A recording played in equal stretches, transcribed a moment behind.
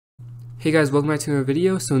Hey guys, welcome back to another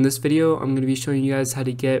video. So in this video, I'm going to be showing you guys how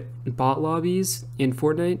to get bot lobbies in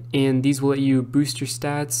Fortnite, and these will let you boost your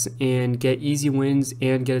stats and get easy wins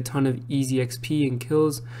and get a ton of easy XP and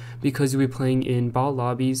kills because you'll be playing in bot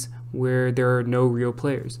lobbies where there are no real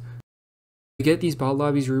players. To get these bot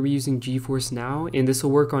lobbies, we're using GeForce Now, and this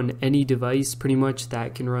will work on any device pretty much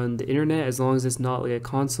that can run the internet, as long as it's not like a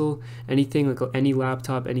console. Anything like any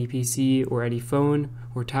laptop, any PC, or any phone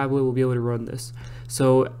or tablet will be able to run this.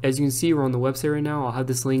 So as you can see, we're on the website right now. I'll have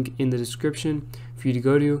this link in the description for you to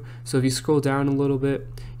go to. So if you scroll down a little bit,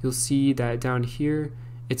 you'll see that down here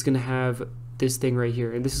it's going to have this thing right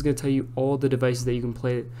here, and this is going to tell you all the devices that you can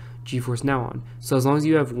play GeForce Now on. So as long as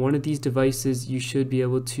you have one of these devices, you should be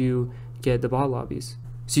able to get the bot lobbies.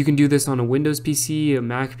 So you can do this on a Windows PC, a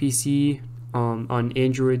Mac PC, on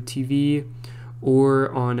Android TV,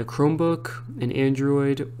 or on a Chromebook, an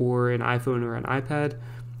Android, or an iPhone or an iPad.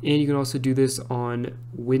 And you can also do this on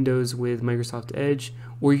Windows with Microsoft Edge,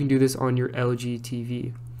 or you can do this on your LG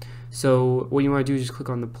TV. So what you want to do is just click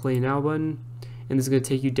on the Play Now button, and this is going to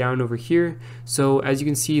take you down over here. So as you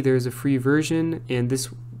can see, there's a free version, and this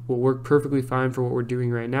will work perfectly fine for what we're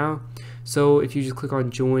doing right now. So if you just click on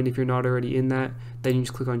join, if you're not already in that, then you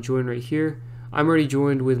just click on join right here. I'm already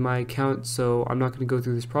joined with my account, so I'm not going to go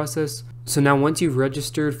through this process. So now once you've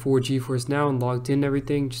registered for GeForce Now and logged in and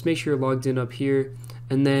everything, just make sure you're logged in up here,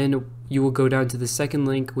 and then you will go down to the second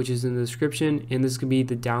link, which is in the description, and this is going to be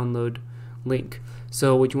the download link.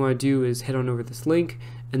 So what you want to do is head on over this link,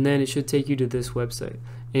 and then it should take you to this website,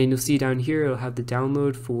 and you'll see down here it'll have the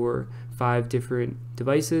download for 5 different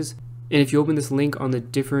devices. And if you open this link on a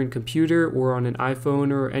different computer or on an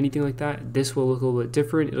iPhone or anything like that, this will look a little bit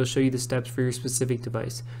different. It'll show you the steps for your specific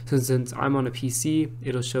device. So since I'm on a PC,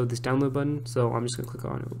 it'll show this download button. So I'm just going to click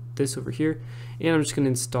on this over here, and I'm just going to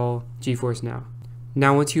install GeForce Now.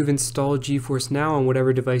 Now once you've installed GeForce Now on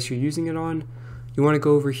whatever device you're using it on, you want to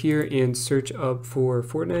go over here and search up for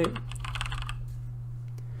Fortnite.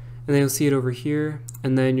 And then you'll see it over here,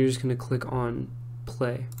 and then you're just going to click on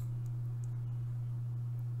play.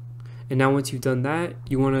 And now once you've done that,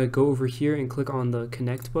 you want to go over here and click on the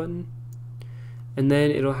connect button, and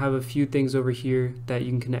then it'll have a few things over here that you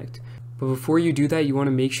can connect. But before you do that, you want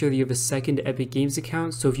to make sure that you have a second Epic Games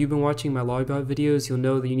account. So if you've been watching my LOBBIES videos, you'll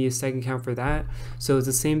know that you need a second account for that. So it's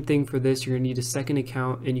the same thing for this. You're going to need a second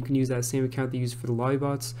account, and you can use that same account that you use for the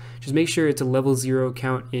LOBBIES. Just make sure it's a level 0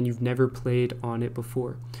 account and you've never played on it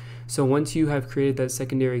before. So once you have created that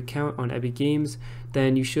secondary account on Epic Games,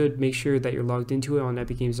 then you should make sure that you're logged into it on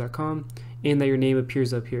epicgames.com and that your name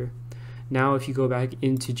appears up here. Now if you go back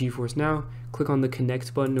into GeForce Now, click on the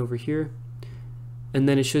connect button over here, and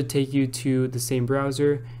then it should take you to the same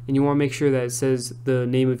browser, and you want to make sure that it says the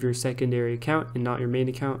name of your secondary account and not your main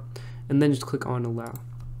account, and then just click on allow.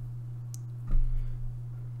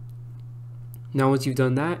 Now once you've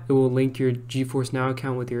done that, it will link your GeForce Now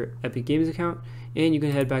account with your Epic Games account, and you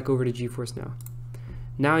can head back over to GeForce Now.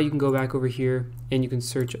 Now you can go back over here and you can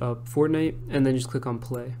search up Fortnite and then just click on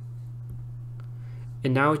play.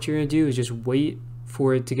 And now what you're going to do is just wait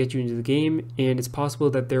for it to get you into the game, and it's possible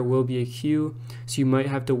that there will be a queue, so you might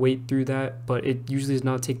have to wait through that, but it usually does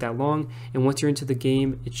not take that long, and once you're into the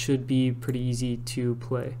game, it should be pretty easy to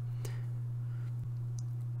play.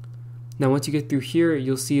 Now once you get through here,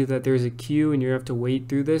 you'll see that there's a queue and you have to wait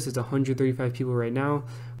through this. It's 135 people right now.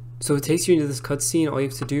 So it takes you into this cutscene. All you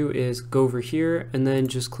have to do is go over here and then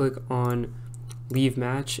just click on leave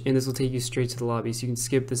match, and this will take you straight to the lobby, so you can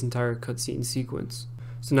skip this entire cutscene sequence.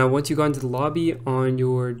 So now once you got into the lobby on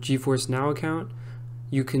your GeForce Now account,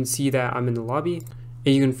 you can see that I'm in the lobby,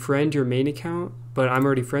 and you can friend your main account, but I'm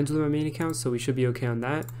already friends with my main account, so we should be okay on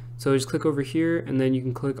that. So just click over here, and then you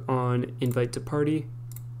can click on invite to party,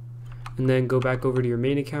 and then go back over to your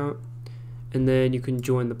main account, and then you can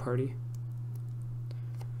join the party.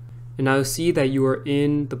 And now you'll see that you are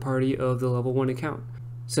in the party of the level 1 account.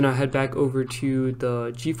 So now head back over to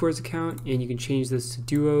the GeForce account, and you can change this to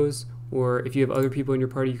duos, or if you have other people in your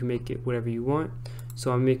party, you can make it whatever you want.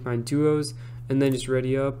 So I'm gonna make mine duos, and then just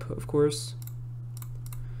ready up, of course.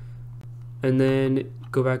 And then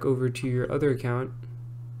go back over to your other account,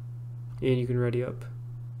 and you can ready up.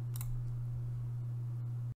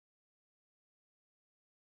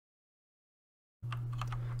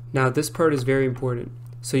 Now this part is very important.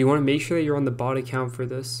 So you want to make sure that you're on the bot account for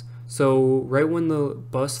this. So right when the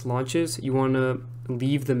bus launches, you want to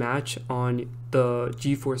leave the match on the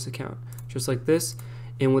GeForce account, just like this.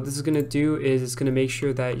 And what this is going to do is it's going to make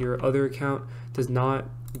sure that your other account does not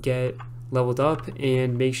get leveled up,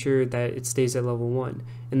 and make sure that it stays at level 1.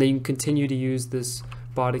 And then you can continue to use this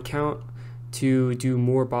bot account to do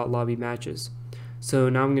more bot lobby matches. So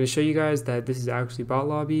now I'm going to show you guys that this is actually bot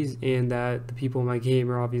lobbies and that the people in my game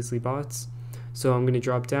are obviously bots. So I'm going to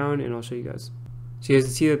drop down and I'll show you guys. So you guys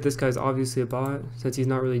can see that this guy's obviously a bot since he's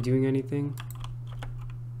not really doing anything.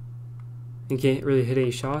 He can't really hit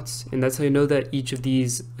any shots, and that's how you know that each of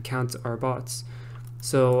these accounts are bots.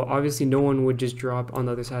 So obviously no one would just drop on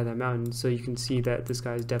the other side of that mountain, so you can see that this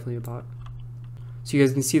guy is definitely a bot. So you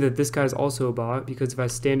guys can see that this guy is also a bot because if I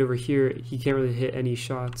stand over here, he can't really hit any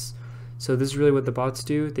shots. So this is really what the bots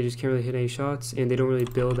do. They just can't really hit any shots, and they don't really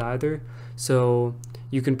build either. So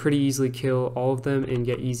you can pretty easily kill all of them and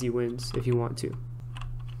get easy wins if you want to.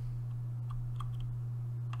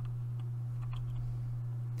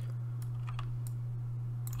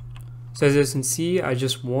 So as you can see, I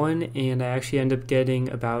just won, and I actually end up getting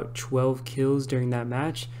about 12 kills during that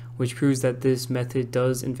match, which proves that this method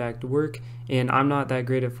does in fact work. And I'm not that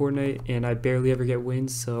great at Fortnite, and I barely ever get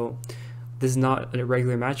wins, so this is not a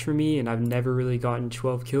regular match for me, and I've never really gotten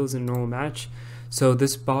 12 kills in a normal match. So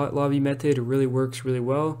this bot lobby method really works really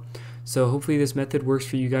well. So hopefully this method works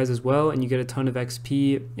for you guys as well, and you get a ton of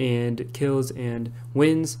XP and kills and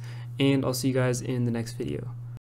wins, and I'll see you guys in the next video.